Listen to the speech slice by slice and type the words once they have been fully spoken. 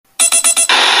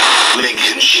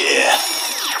Lincolnshire.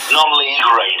 Non-League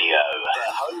Radio.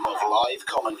 The home of live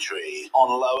commentary on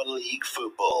lower league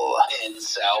football in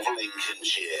South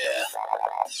Lincolnshire.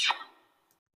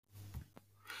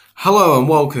 Hello and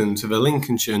welcome to the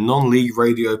Lincolnshire Non-League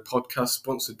Radio podcast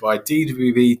sponsored by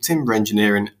DWB Timber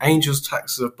Engineering, Angels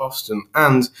Taxes of Boston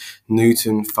and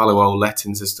Newton Fallowell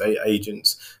Lettings Estate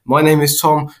Agents. My name is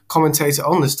Tom, commentator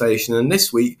on the station, and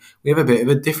this week we have a bit of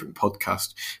a different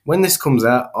podcast. When this comes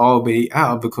out, I'll be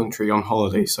out of the country on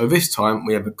holiday, so this time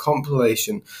we have a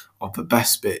compilation of the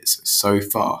best bits so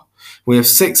far. We have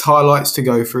 6 highlights to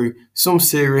go through, some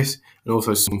serious and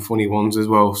also some funny ones as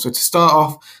well. So to start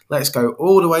off, let's go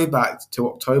all the way back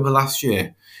to October last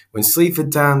year when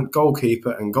Sleaford Down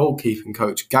goalkeeper and goalkeeping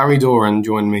coach Garry Doran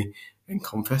joined me and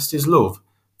confessed his love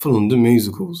for London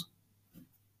musicals.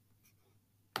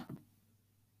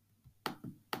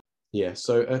 Yeah,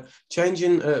 so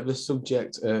changing the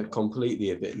subject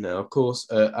completely a bit now. Of course,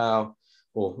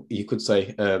 you could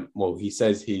say,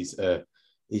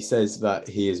 he says that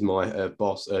he is my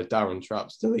boss, Darren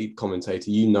Traps, the lead commentator.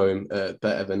 You know him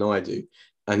better than I do.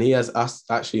 And he has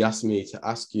actually asked me to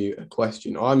ask you a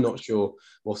question. I'm not sure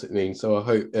what it means, so I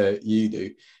hope you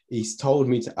do. He's told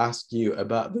me to ask you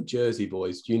about the Jersey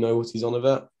Boys. Do you know what he's on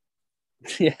about?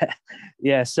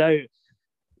 Yeah. So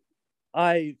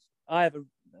I have a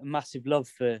massive love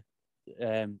for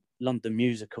London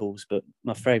musicals, but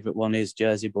my favourite one is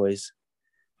Jersey Boys.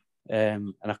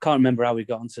 And I can't remember how we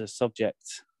got onto the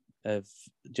subject of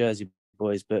Jersey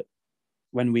Boys, but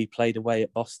when we played away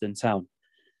at Boston Town,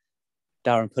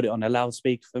 Darren put it on a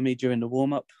loudspeaker for me during the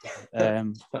warm-up.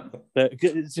 But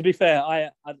to be fair,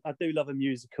 I do love a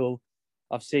musical.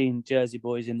 I've seen Jersey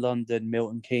Boys in London,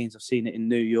 Milton Keynes. I've seen it in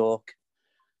New York.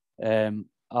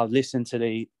 I'll listen to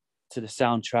the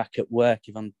soundtrack at work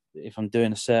if I'm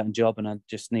doing a certain job and I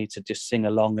just need to just sing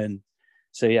along. And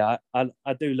so yeah,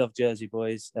 I do love Jersey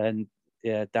Boys, and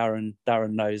yeah, Darren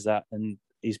knows that, and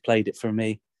he's played it for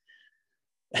me.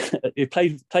 He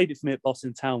played it for me at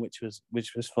Boston Town, which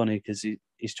was funny because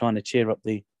he's trying to cheer up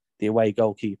the away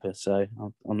goalkeeper. So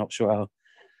I'm not sure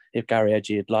if Gary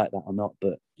Edgy would like that or not,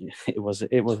 but it was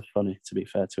funny, to be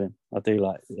fair to him. I do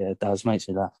like, yeah, Daz makes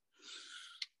me laugh.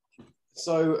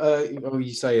 So,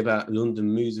 you say about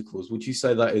London musicals, would you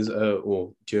say that is,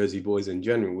 or Jersey Boys in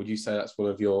general, would you say that's one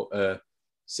of your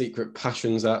secret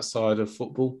passions outside of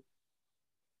football?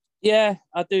 Yeah,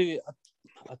 I do.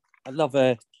 I love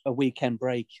a weekend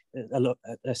break,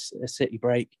 a city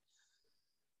break.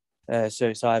 So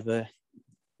it's either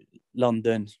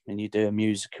London and you do a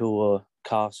musical, or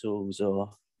Castles,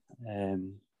 or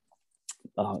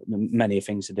many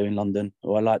things to do in London.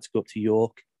 Or I like to go up to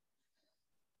York.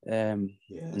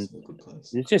 It's a good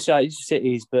place. It's just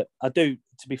cities, but I do.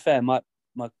 To be fair, my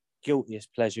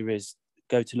guiltiest pleasure is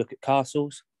go to look at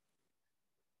castles.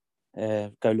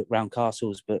 Go look round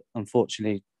castles, but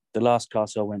unfortunately, the last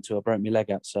castle I went to, I broke my leg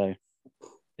out, so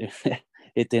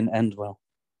it didn't end well.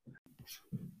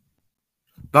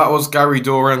 That was Garry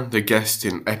Doran, the guest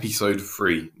in episode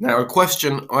 3. Now, a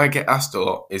question I get asked a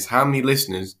lot is how many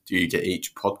listeners do you get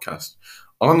each podcast?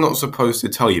 I'm not supposed to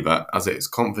tell you that, as it's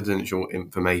confidential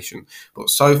information, but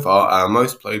so far our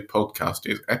most played podcast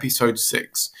is episode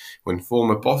 6, when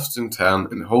former Boston Town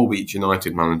and Hull Beach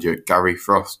United manager Gary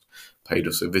Frost paid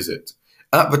us a visit.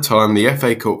 At the time, the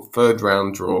FA Cup third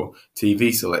round draw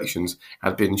TV selections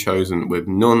had been chosen, with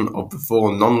none of the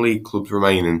 4 non-league clubs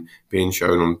remaining being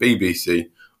shown on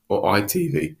BBC or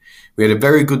ITV. We had a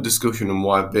very good discussion on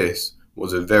why this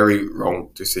was a very wrong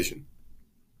decision.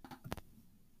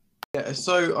 Yeah,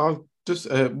 so I've just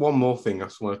one more thing I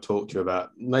just want to talk to you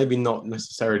about. Maybe not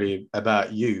necessarily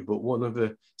about you, but one of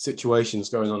the situations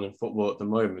going on in football at the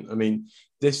moment. I mean,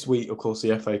 this week, of course,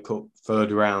 the FA Cup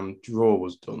third round draw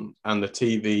was done, and the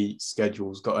TV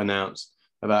schedules got announced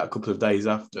about a couple of days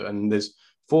after. And there's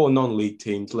 4 non-league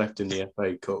teams left in the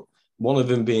FA Cup. One of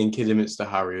them being Kidderminster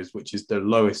Harriers, which is the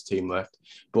lowest team left.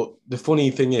 But the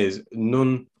funny thing is,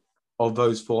 none of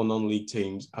those 4 non-league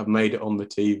teams have made it on the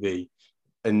TV.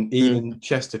 And even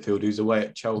Chesterfield, who's away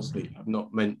at Chelsea, have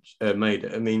not made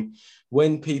it. I mean,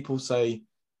 when people say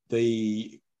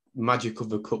the magic of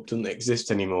the cup doesn't exist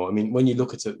anymore, I mean, when you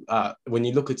look at it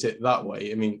that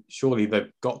way, I mean, surely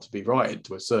they've got to be right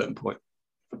to a certain point.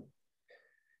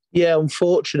 Yeah,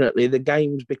 unfortunately, the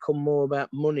game's become more about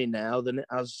money now than it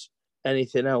has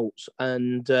anything else.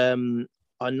 And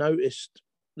I noticed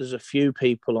there's a few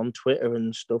people on Twitter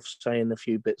and stuff saying a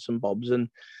few bits and bobs, and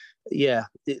yeah,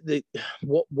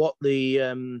 what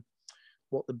the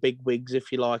big wigs,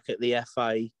 if you like, at the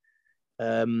FA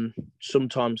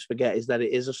sometimes forget is that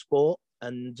it is a sport,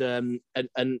 and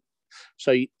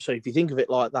So if you think of it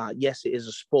like that, yes, it is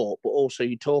a sport, but also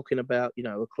you're talking about, you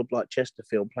know, a club like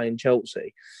Chesterfield playing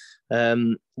Chelsea,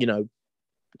 you know,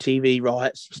 TV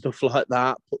rights, stuff like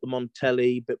that, put them on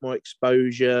telly, a bit more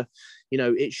exposure. You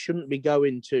know, it shouldn't be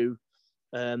going to,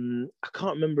 I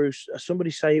can't remember,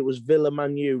 somebody say it was Villa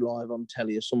Man U live on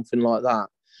telly or something like that.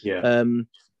 Yeah.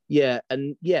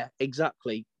 Yeah,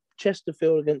 exactly.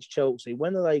 Chesterfield against Chelsea.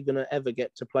 When are they going to ever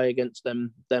get to play against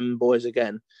them boys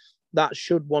again? That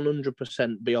should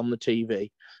 100% be on the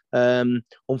TV.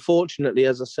 Unfortunately,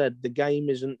 as I said, the game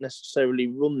isn't necessarily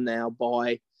run now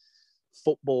by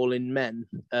footballing men.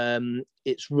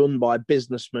 It's run by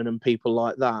businessmen and people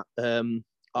like that.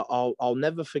 I'll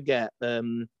never forget.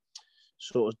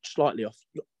 Sort of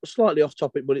slightly off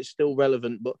topic, but it's still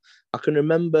relevant. But I can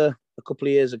remember a couple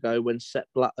of years ago when Sepp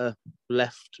Blatter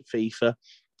left FIFA,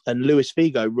 and Luis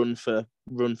Figo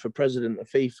run for president of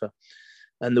FIFA,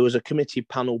 and there was a committee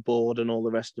panel board and all the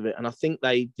rest of it. And I think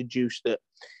they deduced that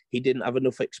he didn't have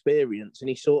enough experience, and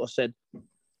he sort of said,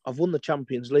 I've won the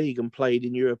Champions League and played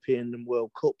in European and World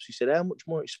Cups. He said, how much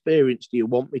more experience do you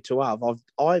want me to have?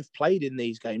 I've played in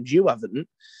these games, you haven't.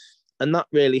 And that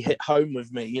really hit home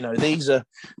with me. You know, these are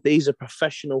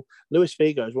professional. Luis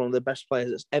Figo is one of the best players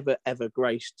that's ever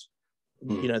graced,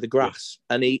 you know, the grass.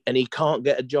 And he can't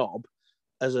get a job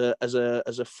as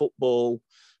a football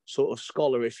sort of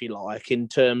scholar, if you like, in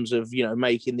terms of, you know,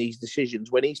 making these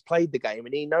decisions when he's played the game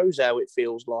and he knows how it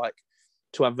feels like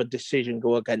to have a decision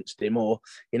go against him, or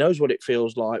he knows what it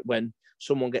feels like when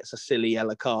someone gets a silly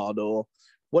yellow card or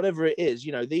whatever it is.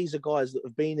 You know, these are guys that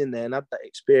have been in there and had that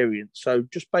experience. So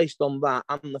just based on that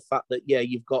and the fact that, yeah,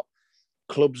 you've got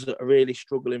clubs that are really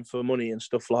struggling for money and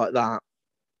stuff like that,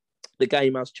 the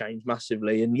game has changed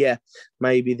massively. And yeah,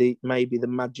 maybe the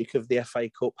magic of the FA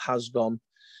Cup has gone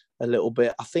a little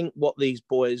bit. I think what these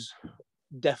boys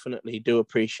definitely do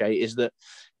appreciate is that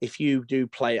if you do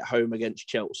play at home against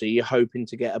Chelsea, you're hoping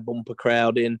to get a bumper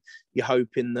crowd in. You're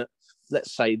hoping that,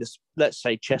 let's say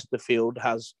Chesterfield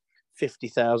has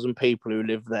 50,000 people who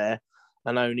live there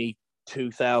and only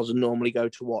 2,000 normally go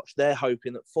to watch. They're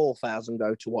hoping that 4,000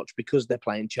 go to watch because they're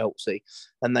playing Chelsea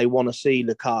and they want to see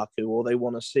Lukaku or they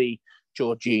want to see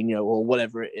Jorginho or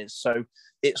whatever it is. So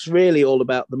it's really all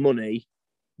about the money.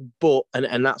 But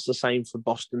and that's the same for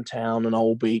Boston Town and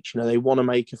Old Beach. You know, they want to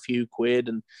make a few quid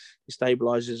and it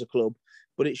stabilises a club.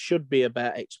 But it should be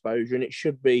about exposure, and it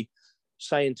should be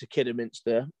saying to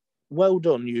Kidderminster, well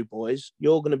done, you boys.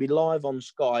 You're going to be live on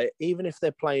Sky, even if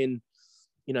they're playing,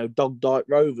 you know, Dog Dyke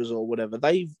Rovers or whatever.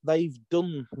 They've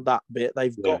done that bit.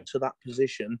 They've got to that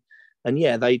position, and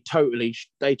yeah, they totally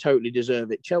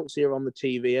deserve it. Chelsea are on the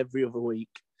TV every other week.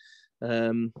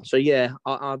 So yeah,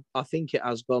 I think it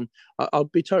has gone. I'll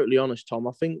be totally honest, Tom.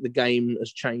 I think the game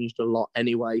has changed a lot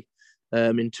anyway,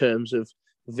 in terms of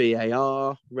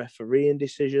VAR, refereeing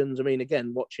decisions. I mean,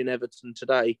 again, watching Everton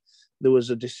today, there was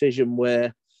a decision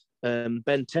where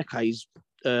Benteke's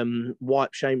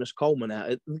wiped Seamus Coleman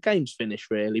out. The game's finished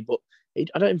really, but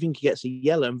I don't think he gets a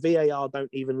yellow, and VAR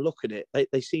don't even look at it.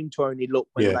 They seem to only look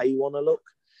when they want to look.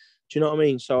 Do you know what I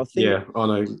mean? So I think I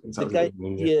know exactly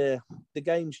the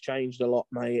game's changed a lot,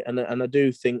 mate, and I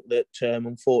do think that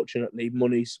unfortunately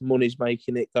money's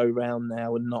making it go round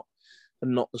now, and not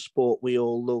the sport we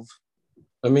all love.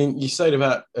 I mean, you said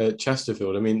about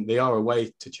Chesterfield. I mean, they are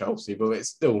away to Chelsea, but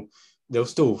they'll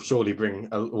still surely bring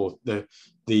the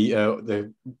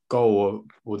goal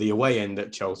or the away end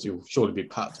at Chelsea will surely be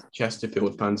packed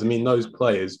Chesterfield fans. I mean, those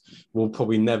players will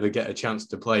probably never get a chance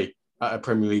to play at a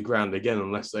Premier League ground again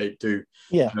unless they do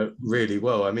really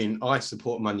well. I mean, I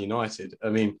support Man United. I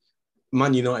mean,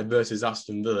 Man United versus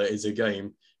Aston Villa is a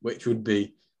game which would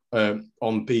be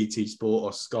on BT Sport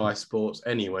or Sky Sports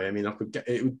anyway. I mean,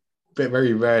 it would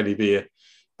very rarely be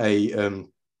a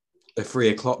 3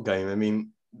 o'clock game. I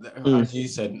mean, as you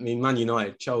said, I mean, Man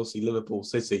United, Chelsea, Liverpool,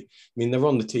 City. I mean, they're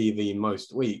on the TV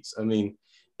most weeks. I mean,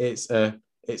 it's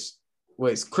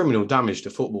criminal damage to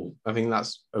football. I think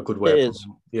that's a good way.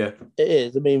 It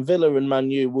is. I mean, Villa and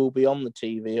Man U will be on the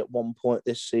TV at one point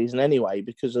this season anyway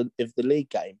because of the league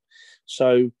game.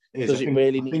 So does it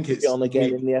really need to be on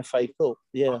again in the FA Cup?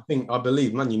 Yeah. I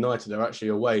believe Man United are actually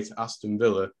away to Aston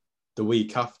Villa the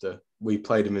week after we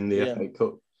played them in the FA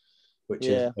Cup, which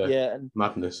is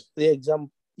madness. The example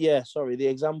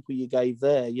you gave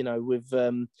there, you know, with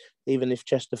even if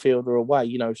Chesterfield are away,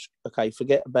 you know, okay,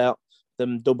 forget about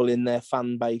them doubling their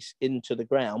fan base into the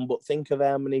ground, but think of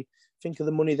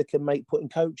the money they can make putting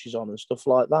coaches on and stuff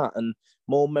like that, and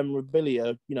more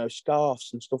memorabilia, you know,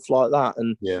 scarves and stuff like that,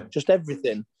 and just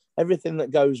everything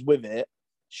that goes with it.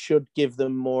 should give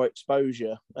them more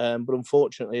exposure. But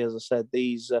unfortunately, as I said,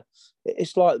 these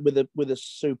it's like with a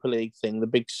Super League thing, the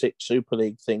Big Six Super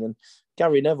League thing, and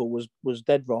Gary Neville was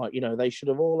dead right. You know, they should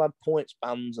have all had points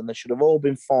bans, and they should have all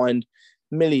been fined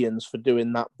millions for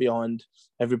doing that behind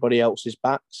everybody else's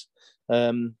backs.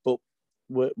 But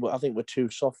I think we're too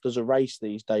soft as a race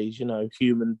these days. You know,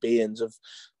 human beings have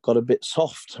got a bit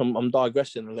soft. I'm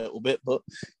digressing a little bit, but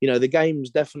you know, the game's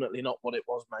definitely not what it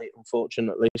was, mate.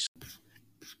 Unfortunately.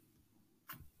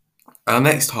 Our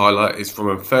next highlight is from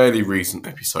a fairly recent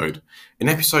episode. In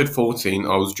episode 14,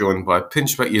 I was joined by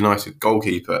Pinchbeck United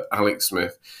goalkeeper Alex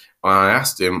Smith. I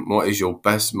asked him, what is your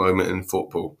best moment in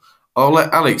football? I'll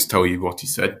let Alex tell you what he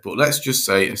said, but let's just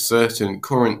say a certain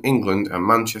current England and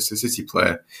Manchester City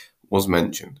player was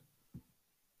mentioned.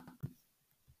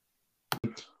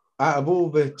 Out of all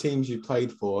the teams you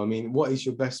played for, I mean, what is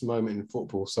your best moment in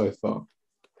football so far?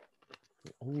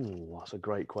 Oh, that's a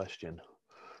great question.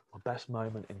 My best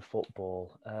moment in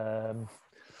football. I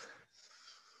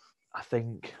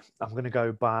think I'm going to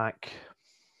go back.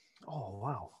 Oh,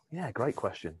 wow. Yeah, great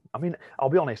question. I mean, I'll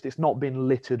be honest, it's not been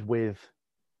littered with,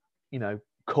 you know,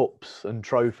 cups and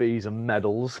trophies and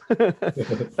medals.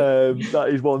 That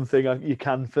is one thing you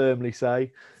can firmly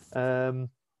say.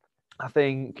 I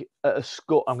think at a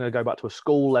school, I'm going to go back to a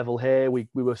school level here. We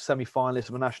were semi-finalists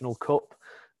of a national cup.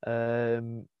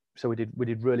 So we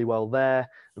did really well there.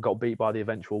 We got beat by the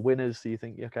eventual winners. So you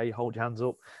think, okay, you hold your hands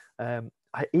up.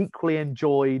 I equally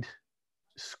enjoyed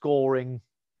scoring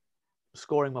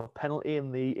my penalty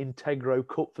in the Integro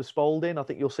Cup for Spalding. I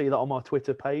think you'll see that on my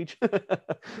Twitter page.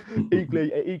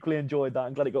 equally enjoyed that.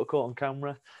 I'm glad it got caught on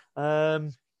camera.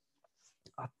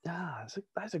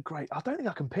 That's a great. I don't think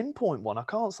I can pinpoint one. I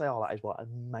can't say, oh, that is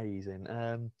amazing.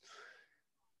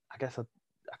 I guess I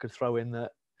could throw in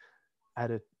that I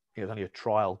had it was only a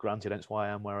trial, granted, hence why I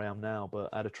am where I am now. But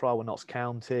I had a trial with Notts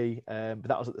County, but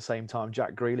that was at the same time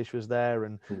Jack Grealish was there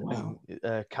and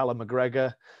Callum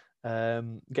McGregor.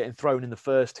 Getting thrown in the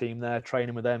first team there,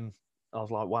 training with them, I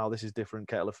was like, wow, this is different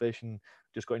kettle of fish, and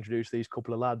just got introduced to these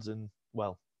couple of lads, and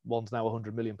well, one's now a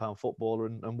 £100 million footballer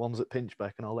and one's at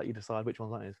Pinchbeck, and I'll let you decide which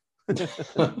one that is.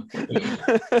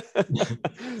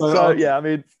 So yeah, I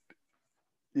mean,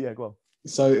 yeah, go on.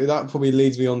 So that probably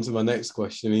leads me on to my next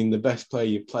question. I mean, the best player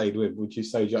you played with, would you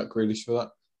say Jack Grealish for that?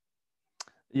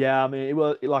 Yeah, I mean, it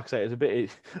was, like I say, it was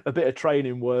a bit of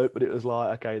training work, but it was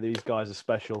like, okay, these guys are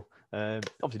special.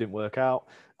 Obviously didn't work out.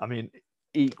 I mean,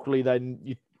 equally then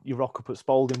you rock up at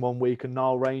Spalding one week and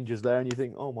Nile Rangers there and you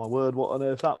think, oh my word, what on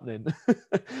earth's happening?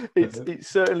 It's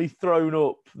certainly thrown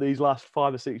up these last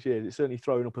 5 or 6 years. It's certainly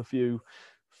thrown up a few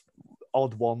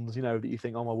odd ones, you know, that you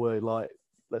think, oh my word, like,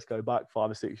 let's go back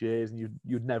 5 or 6 years and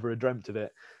you'd never have dreamt of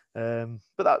it.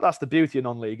 But that's the beauty of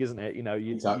non-league, isn't it? You know,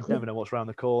 you never know what's around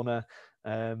the corner.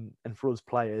 And for us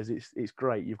players, it's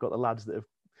great. You've got the lads that have,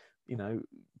 you know,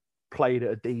 played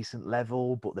at a decent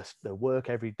level, but they work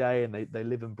every day and they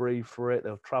live and breathe for it.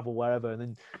 They'll travel wherever, and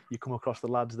then you come across the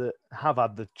lads that have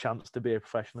had the chance to be a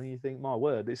professional. And you think, my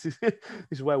word, this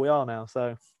is where we are now.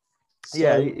 So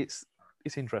yeah, it's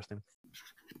interesting.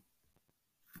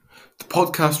 The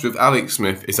podcast with Alex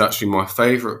Smith is actually my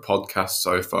favourite podcast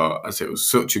so far, as it was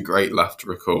such a great laugh to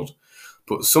record.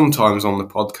 But sometimes on the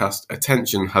podcast,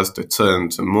 attention has to turn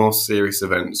to more serious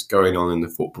events going on in the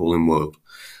footballing world.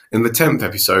 In the 10th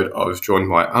episode, I was joined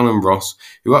by Allan Ross,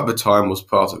 who at the time was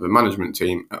part of the management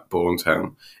team at Bourne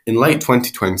Town. In late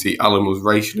 2020, Allan was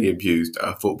racially abused at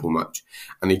a football match,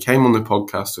 and he came on the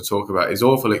podcast to talk about his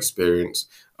awful experience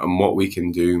and what we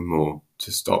can do more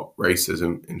to stop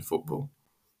racism in football.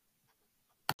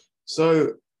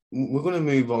 So we're going to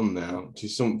move on now to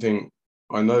something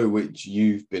I know which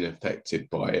you've been affected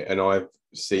by it, and I've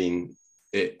seen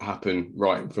it happen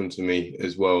right in front of me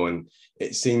as well. And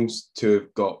it seems to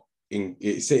have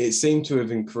it seemed to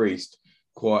have increased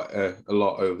quite a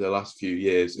lot over the last few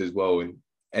years as well in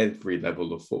every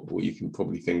level of football you can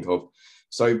probably think of.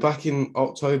 So back in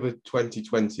October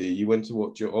 2020, you went to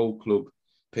watch your old club,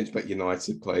 Pinchbeck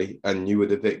United, play, and you were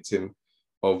the victim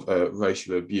of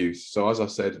racial abuse. So as I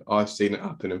said, I've seen it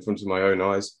happen in front of my own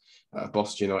eyes at a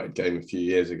Boston United game a few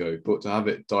years ago, but to have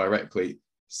it directly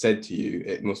said to you,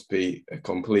 it must be a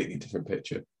completely different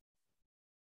picture.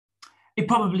 It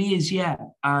probably is, yeah.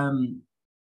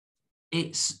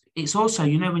 It's also,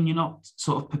 you know, when you're not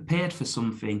sort of prepared for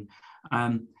something,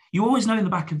 you always know in the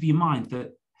back of your mind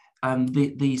that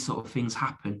these sort of things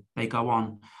happen, they go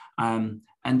on,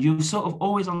 and you're sort of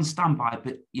always on standby,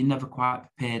 but you're never quite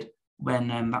prepared when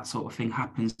that sort of thing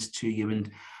happens to you,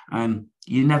 and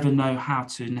you never know how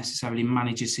to necessarily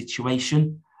manage a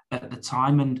situation at the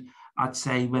time. And I'd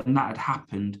say when that had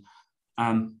happened,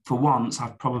 for once,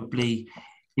 I've probably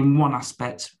in one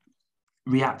aspect,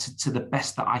 reacted to the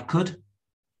best that I could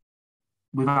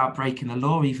without breaking the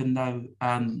law, even though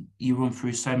you run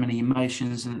through so many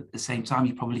emotions, and at the same time,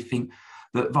 you probably think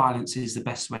that violence is the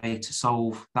best way to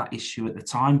solve that issue at the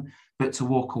time. But to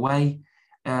walk away,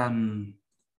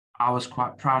 I was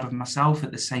quite proud of myself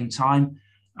at the same time.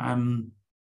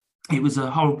 It was a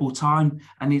horrible time,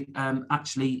 and it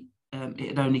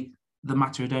the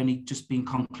matter had only just been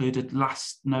concluded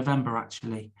last November,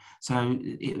 actually. So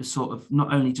it was sort of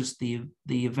not only just the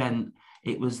event,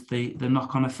 it was the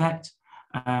knock-on effect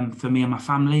for me and my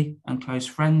family and close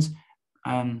friends,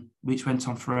 which went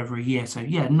on for over a year. So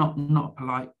yeah, not a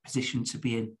polite position to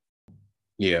be in.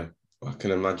 Yeah, I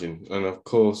can imagine. And of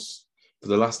course, for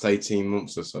the last 18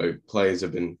 months or so, players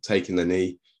have been taking the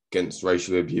knee against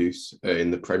racial abuse in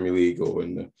the Premier League or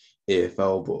in the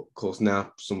EFL. But of course,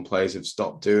 now some players have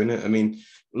stopped doing it. I mean,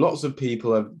 lots of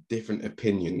people have different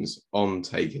opinions on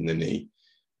taking the knee.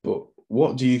 But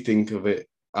what do you think of it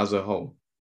as a whole?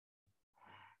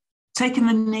 Taking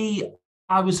the knee,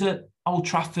 I was at Old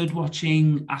Trafford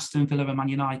watching Aston Villa and Man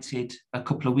United a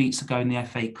couple of weeks ago in the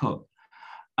FA Cup.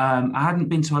 I hadn't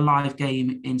been to a live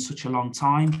game in such a long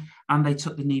time, and they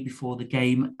took the knee before the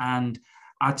game, and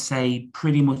I'd say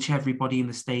pretty much everybody in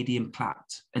the stadium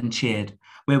clapped and cheered,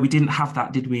 where we didn't have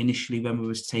that, did we, initially when we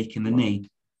was taking the knee?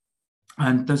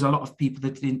 And there's a lot of people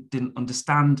that didn't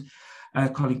understand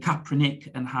Colin Kaepernick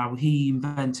and how he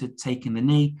invented taking the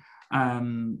knee.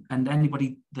 And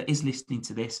anybody that is listening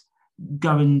to this,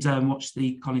 go and watch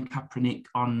the Colin Kaepernick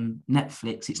on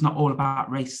Netflix. It's not all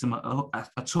about racism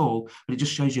at all, but it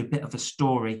just shows you a bit of a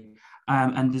story.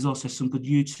 And there's also some good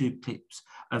YouTube clips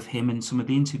of him and some of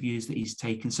the interviews that he's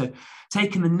taken. So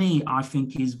taking the knee, I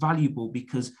think, is valuable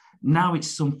because now it's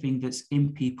something that's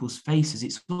in people's faces.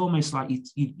 It's almost like,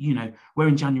 you know, we're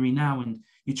in January now and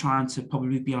you're trying to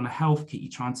probably be on a health kit.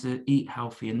 You're trying to eat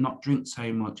healthy and not drink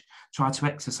so much, try to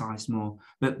exercise more,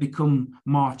 but become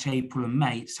March, April and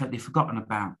May, it's totally forgotten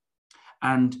about.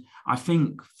 And I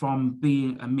think from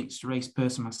being a mixed race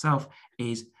person myself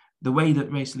is the way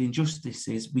that racial injustice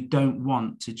is, we don't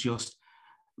want to just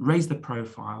raise the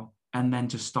profile and then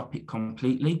just stop it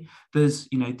completely. There's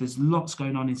lots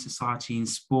going on in society, in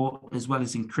sport, as well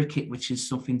as in cricket, which is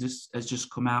something that has just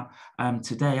come out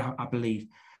today, I believe.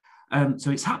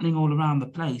 So it's happening all around the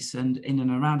place and in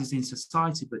and around us in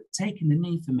society, but taking the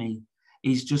knee for me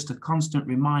is just a constant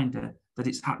reminder that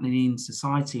it's happening in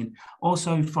society. And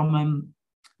also from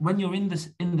when you're in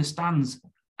the stands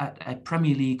at a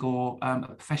Premier League or a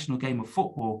professional game of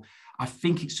football, I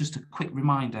think it's just a quick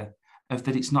reminder of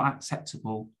that it's not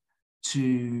acceptable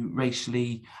to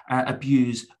racially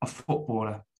abuse a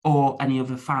footballer or any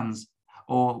other fans,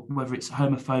 or whether it's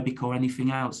homophobic or anything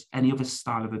else, any other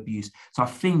style of abuse. So I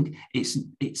think it's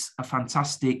a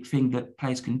fantastic thing that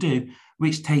players can do,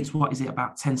 which takes,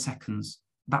 about 10 seconds?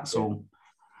 That's all.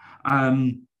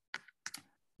 One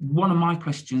of my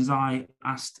questions I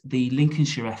asked the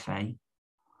Lincolnshire FA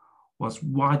was,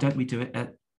 why don't we do it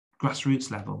at grassroots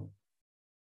level?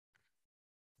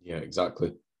 Yeah,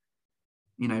 exactly.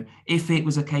 You know, if it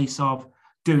was a case of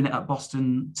doing it at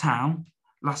Boston Town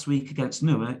last week against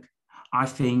Newark, I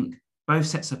think both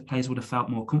sets of players would have felt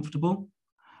more comfortable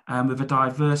with a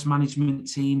diverse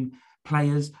management team,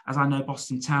 players. As I know,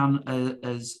 Boston Town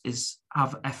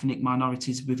have ethnic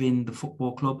minorities within the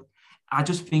football club. I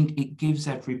just think it gives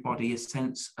everybody a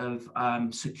sense of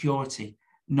security,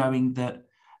 knowing that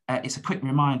it's a quick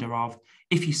reminder of,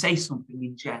 if you say something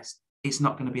in jest, it's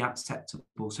not going to be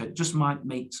acceptable. So it just might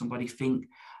make somebody think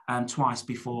twice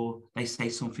before they say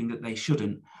something that they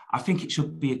shouldn't. I think it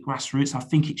should be at grassroots. I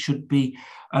think it should be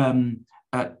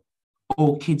at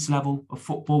all kids level of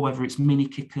football, whether it's mini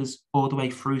kickers all the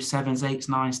way through 7s, 8s,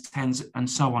 9s, 10s, and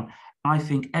so on. I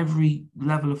think every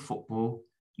level of football,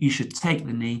 you should take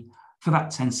the knee for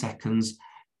that 10 seconds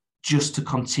just to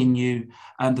continue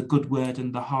the good word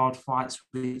and the hard fights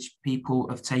which people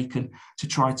have taken to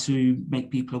try to make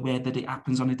people aware that it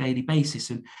happens on a daily basis.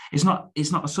 And it's not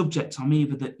a subject, Tom,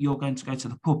 either that you're going to go to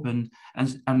the pub and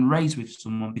raise with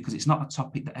someone, because it's not a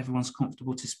topic that everyone's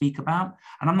comfortable to speak about.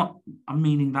 And I'm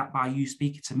meaning that by you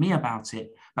speaking to me about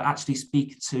it, but actually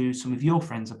speak to some of your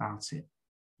friends about it.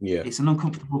 Yeah. It's an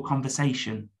uncomfortable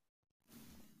conversation.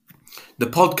 The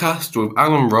podcast with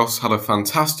Allan Ross had a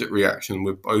fantastic reaction,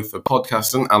 with both the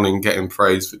podcast and Allan getting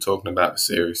praised for talking about a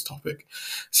serious topic.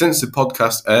 Since the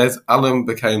podcast aired, Allan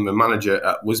became the manager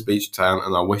at Wisbech Town,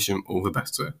 and I wish him all the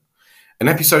best to it. In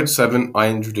episode 7, I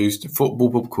introduced a football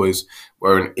pub quiz,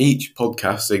 where in each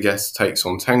podcast the guest takes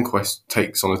on a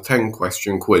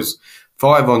 10-question quiz,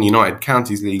 5 on United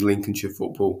Counties League Lincolnshire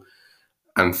football,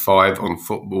 and 5 on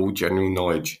football general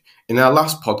knowledge. In our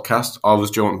last podcast, I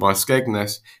was joined by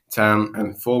Skegness Town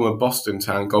and former Boston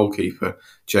Town goalkeeper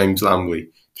James Lambley.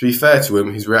 To be fair to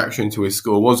him, his reaction to his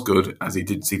score was good, as he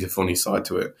did see the funny side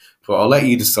to it. But I'll let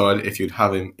you decide if you'd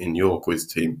have him in your quiz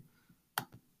team.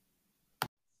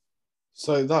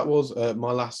 So that was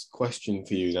my last question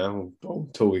for you now,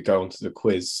 until we go on to the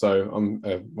quiz. So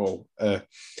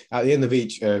at the end of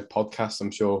each podcast, I'm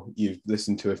sure you've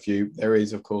listened to a few. There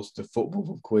is, of course, the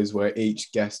football quiz, where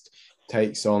each guest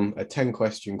takes on a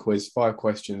 10-question quiz, 5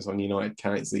 questions on United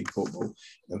Counties League football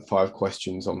and 5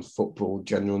 questions on football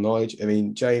general knowledge. I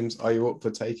mean, James, are you up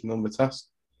for taking on the task?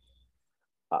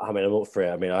 I mean, I'm up for it.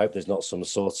 I mean, I hope there's not some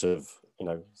sort of,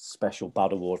 special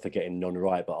bad award for getting none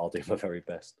right, but I'll do my very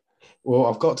best. Well,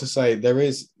 I've got to say, there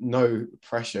is no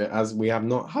pressure, as we have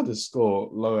not had a score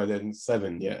lower than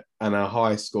 7 yet. And our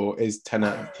highest score is 10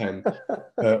 out of 10,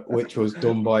 which was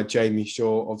done by Jamie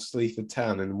Shaw of Sleaford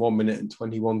Town in 1 minute and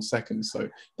 21 seconds. So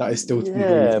that is still to be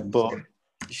believed. Yeah, but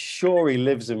sure, he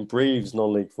lives and breathes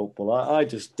non-league football. I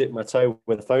just dip my toe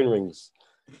where the phone rings.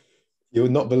 You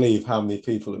would not believe how many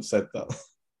people have said that.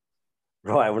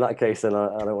 Right, well, in that case, then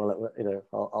I don't want to,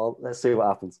 let's see what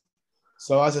happens.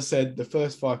 So, as I said, the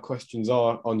first 5 questions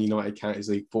are on United Counties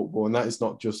League football, and that is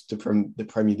not just the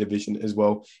Premier Division as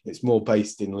well. It's more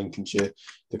based in Lincolnshire,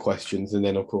 the questions. And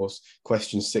then, of course,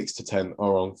 questions 6 to 10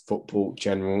 are on football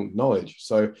general knowledge.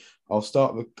 So, I'll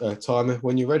start the timer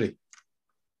when you're ready.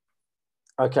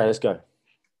 Okay, let's go.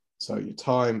 So, your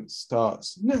time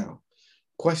starts now.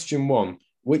 Question 1.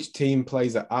 Which team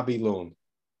plays at Abbey Lawn?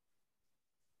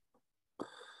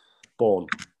 Bourne.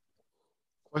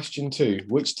 Question 2.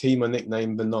 Which team are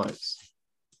nicknamed the Knights?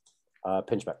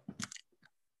 Pinchback.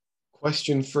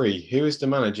 Question 3. Who is the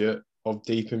manager of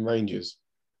Deeping Rangers?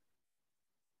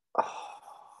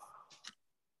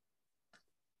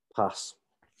 Pass.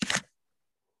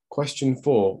 Question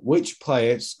 4. Which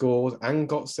player scored and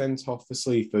got sent off for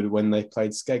Sleaford when they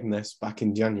played Skegness back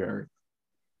in January?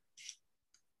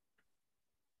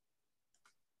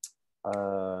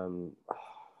 Was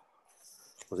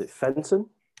it Fenton?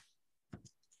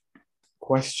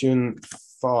 Question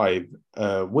 5.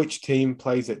 Which team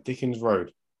plays at Dickens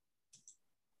Road?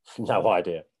 No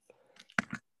idea.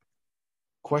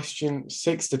 Question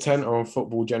 6 to 10 are on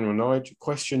football general knowledge.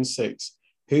 Question 6.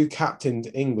 Who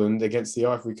captained England against the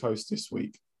Ivory Coast this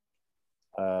week?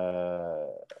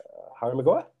 Harry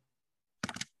Maguire?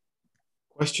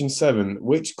 Question 7.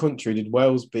 Which country did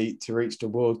Wales beat to reach the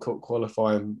World Cup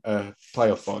qualifying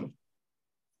playoff final?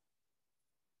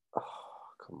 Oh,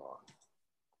 come on.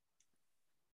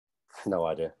 No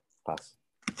idea. Pass.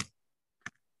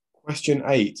 Question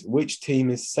 8. Which team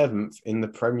is 7th in the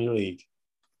Premier League?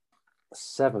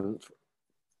 7th?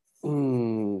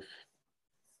 Man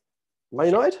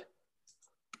United?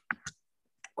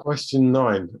 Question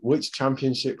 9. Which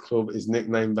championship club is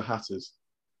nicknamed the Hatters?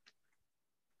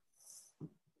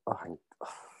 I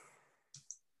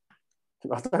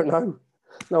don't know.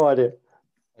 No idea.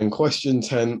 And question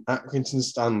 10. Accrington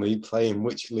Stanley play in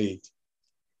which league?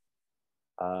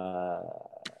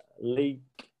 League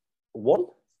 1?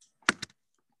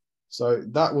 So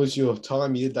that was your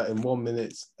time. You did that in 1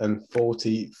 minute and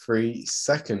 43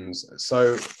 seconds.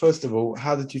 So first of all,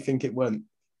 how did you think it went?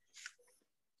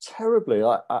 Terribly.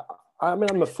 I mean,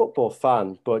 I'm a football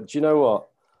fan, but do you know what?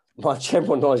 My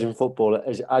general knowledge in football,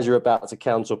 as you're about to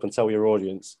count up and tell your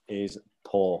audience, is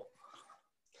poor.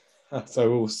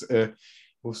 So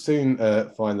we'll soon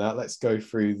find out. Let's go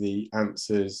through the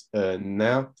answers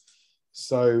now.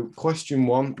 So question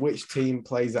 1, which team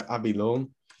plays at Abbey Lawn?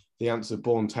 The answer,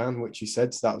 Bourne Town, which you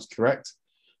said, so that was correct.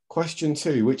 Question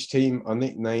 2, which team are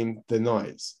nicknamed the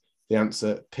Knights? The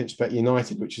answer, Pinchback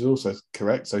United, which is also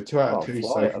correct. So 2 out of 2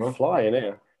 so far. Flying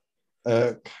here.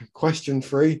 Question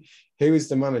 3, who is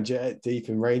the manager at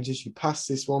Deeping Rangers? You passed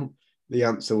this one. The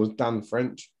answer was Dan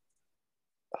French.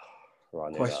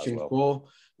 Right, question 4,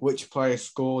 which player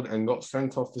scored and got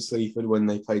sent off for Sleaford when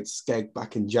they played Skeg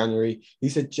back in January?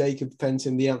 You said Jacob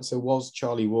Fenton. The answer was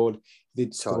Charlie Ward. He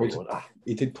did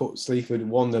put Sleaford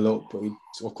 1-0 up, but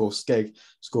of course Skeg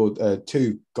scored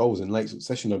 2 goals in late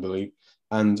succession, I believe,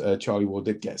 and Charlie Ward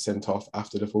did get sent off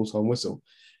after the full-time whistle.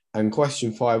 And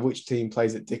question 5, which team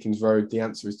plays at Dickens Road? The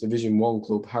answer is Division 1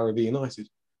 club Harrowby United.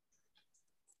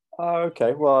 Oh,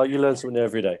 okay. Well, you learn something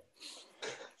every day.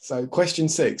 So question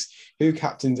 6, who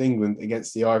captained England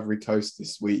against the Ivory Coast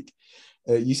this week?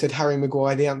 You said Harry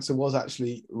Maguire. The answer was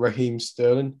actually Raheem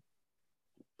Sterling,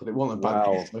 but it wasn't a bad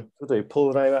guess. Did they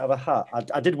pull the name out of a hat?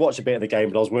 I did watch a bit of the game,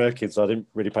 but I was working, so I didn't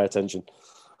really pay attention.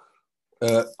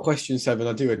 Question 7,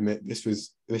 I do admit this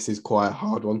is quite a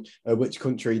hard one. Which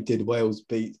country did Wales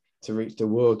beat to reach the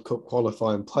World Cup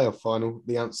qualifying playoff final?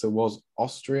 The answer was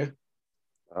Austria.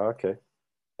 Okay.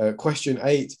 Question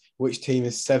 8. Which team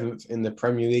is 7th in the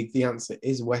Premier League? The answer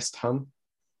is West Ham.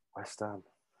 West Ham.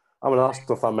 I'm an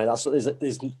Arsenal fan, mate.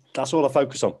 That's all I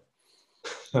focus on.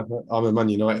 I'm a Man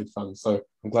United fan, so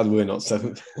I'm glad we're not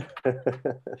 7th.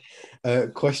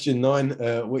 Question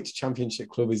 9. Which Championship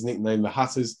club is nicknamed the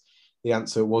Hatters? The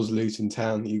answer was Luton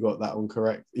Town. You got that one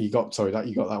correct. You got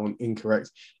that one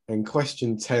incorrect. And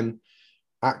question 10.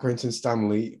 Accrington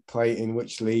Stanley play in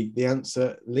which league? The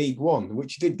answer, League One,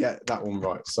 which you did get that one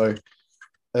right. So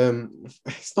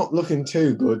it's not looking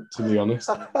too good, to be honest.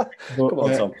 But, Come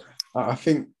on, Tom. I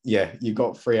think, you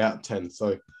got 3 out of 10.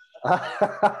 So,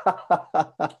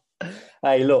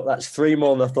 hey, look, that's 3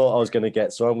 more than I thought I was going to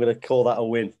get. So I'm going to call that a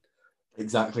win.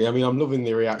 Exactly. I mean, I'm loving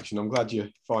the reaction. I'm glad you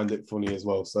find it funny as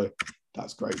well. So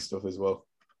that's great stuff as well.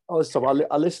 I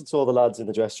listened to all the lads in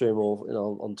the dressing room or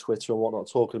on Twitter and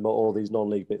whatnot talking about all these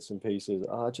non-league bits and pieces.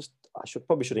 I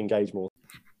probably should engage more.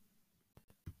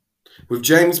 With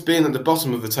James being at the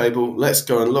bottom of the table, let's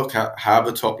go and look at how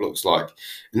the top looks like.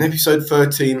 In episode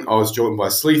 13, I was joined by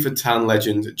Sleaford Town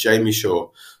legend Jamie Shaw.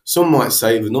 Some might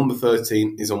say the number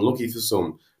 13 is unlucky for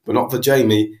some, but not for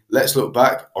Jamie. Let's look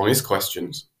back on his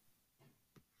questions.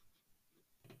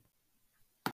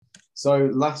 So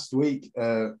last week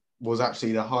was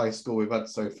actually the highest score we've had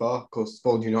so far. Of course,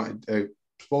 Spalding United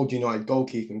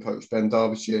goalkeeping coach Ben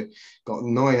Derbyshire got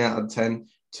 9 out of 10,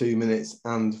 2 minutes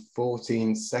and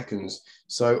 14 seconds.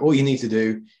 So all you need to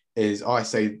do is I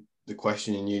say the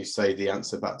question and you say the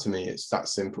answer back to me. It's that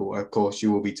simple. Of course,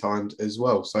 you will be timed as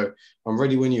well. So I'm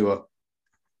ready when you are.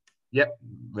 Yep,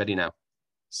 ready now.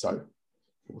 So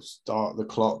we'll start the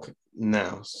clock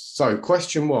now. So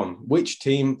question 1, which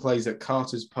team plays at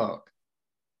Carter's Park?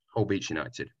 Hull Beach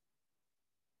United.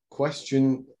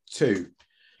 Question 2,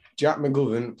 Jack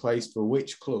McGovern plays for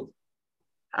which club?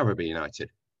 Harrowby United.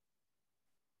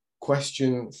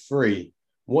 Question 3,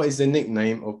 what is the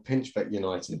nickname of Pinchbeck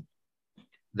United?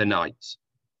 The Knights.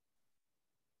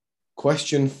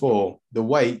 Question 4, the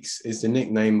Wakes is the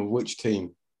nickname of which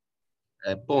team?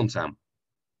 Bournemouth.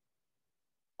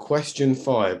 Question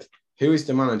 5, who is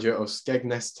the manager of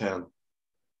Skegness Town?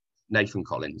 Nathan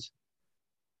Collins.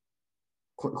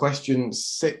 Question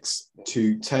 6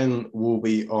 to 10 will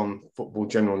be on football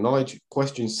general knowledge.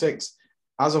 Question 6,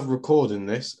 as of recording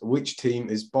this, which team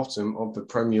is bottom of the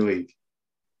Premier League?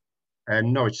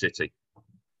 Norwich City.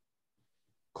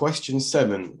 Question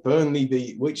 7, Burnley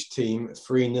beat which team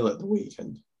 3-0 at the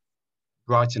weekend?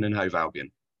 Brighton and Hove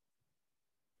Albion.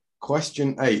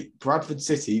 Question 8, Bradford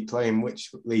City play in which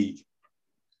league?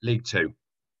 League 2.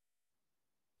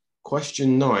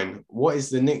 Question 9, what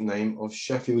is the nickname of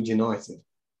Sheffield United?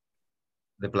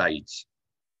 The Blades.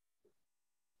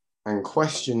 And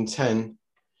question 10,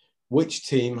 which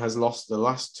team has lost the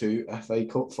last 2 FA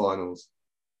Cup finals?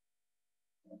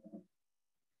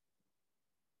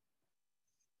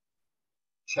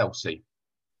 Chelsea.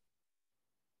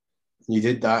 You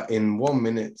did that in 1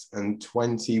 minute and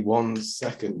 21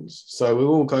 seconds. So we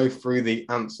will go through the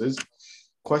answers.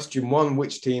 Question 1,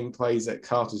 which team plays at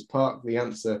Carter's Park? The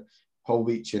answer, Hull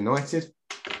Beach United.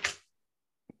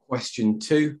 Question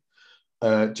 2,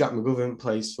 Jack McGovern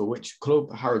plays for which club?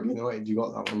 Harrowby United, you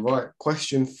got that one right.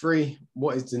 Question 3,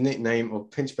 what is the nickname of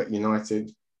Pinchbeck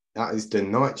United? That is the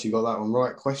Knights, you got that one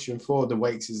right. Question 4, the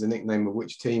Wakes is the nickname of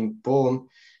which team? Bourne,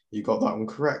 you got that one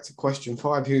correct. Question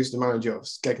 5, who's the manager of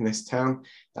Skegness Town?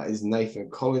 That is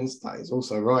Nathan Collins, that is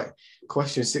also right.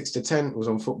 Question 6 to 10 was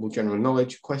on football general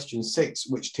knowledge. Question 6,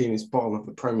 which team is bottom of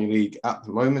the Premier League at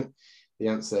the moment? The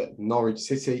answer, Norwich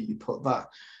City, you put that.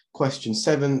 Question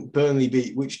 7, Burnley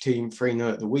beat which team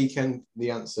 3-0 at the weekend?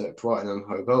 The answer, Brighton and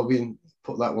Hove Albion,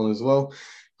 put that one as well.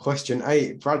 Question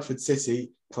 8, Bradford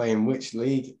City play in which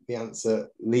league? The answer,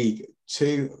 League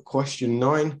 2. Question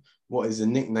 9, what is the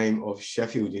nickname of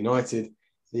Sheffield United?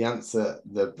 The answer,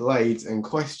 the Blades. And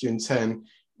question 10,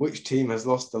 which team has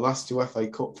lost the last 2 FA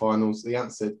Cup finals? The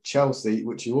answer, Chelsea,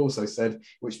 which you also said,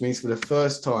 which means for the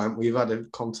first time we've had a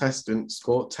contestant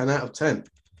score 10 out of 10.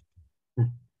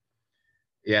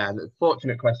 Yeah,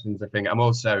 fortunate questions, I think. I'm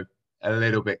also a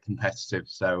little bit competitive.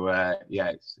 So,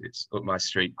 it's up my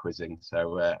street quizzing.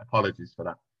 So, apologies for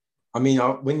that. I mean,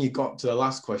 when you got to the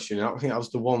last question, I think that was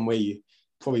the one where you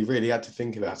probably really had to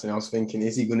think about it. And I was thinking,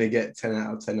 is he going to get 10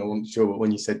 out of 10? I wasn't sure. But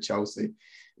when you said Chelsea,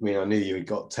 I mean, I knew you had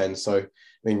got 10. So, I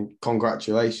mean,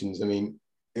 congratulations. I mean,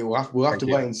 we'll have to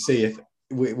wait and see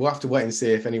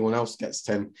if anyone else gets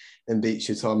 10 and beats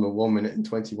your time of 1 minute and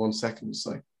 21 seconds.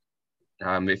 So,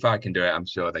 if I can do it, I'm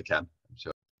sure they can. I'm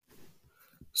sure.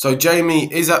 So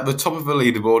Jamie is at the top of the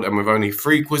leaderboard, and with only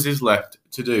 3 quizzes left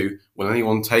to do, will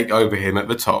anyone take over him at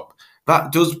the top?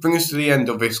 That does bring us to the end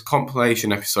of this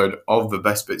compilation episode of the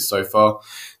best bits so far.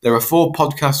 There are 4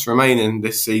 podcasts remaining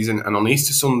this season, and on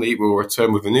Easter Sunday we'll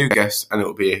return with a new guest, and it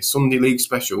will be a Sunday League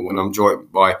special when I'm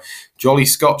joined by Jolly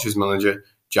Scotch's manager,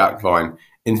 Jack Vine.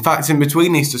 In fact, in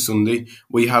between Easter Sunday,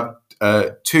 we have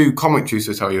 2 commentaries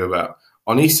to tell you about.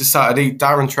 On Easter Saturday,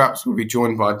 Darren Traps will be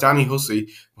joined by Danny Hussey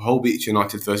for Holbeach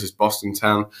United versus Boston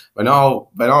Town. Then I'll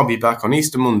be back on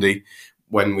Easter Monday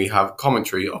when we have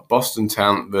commentary of Boston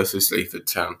Town versus Sleaford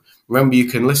Town. Remember, you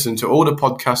can listen to all the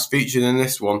podcasts featured in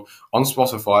this one on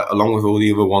Spotify, along with all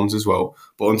the other ones as well.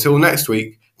 But until next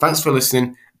week, thanks for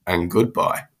listening and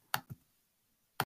goodbye.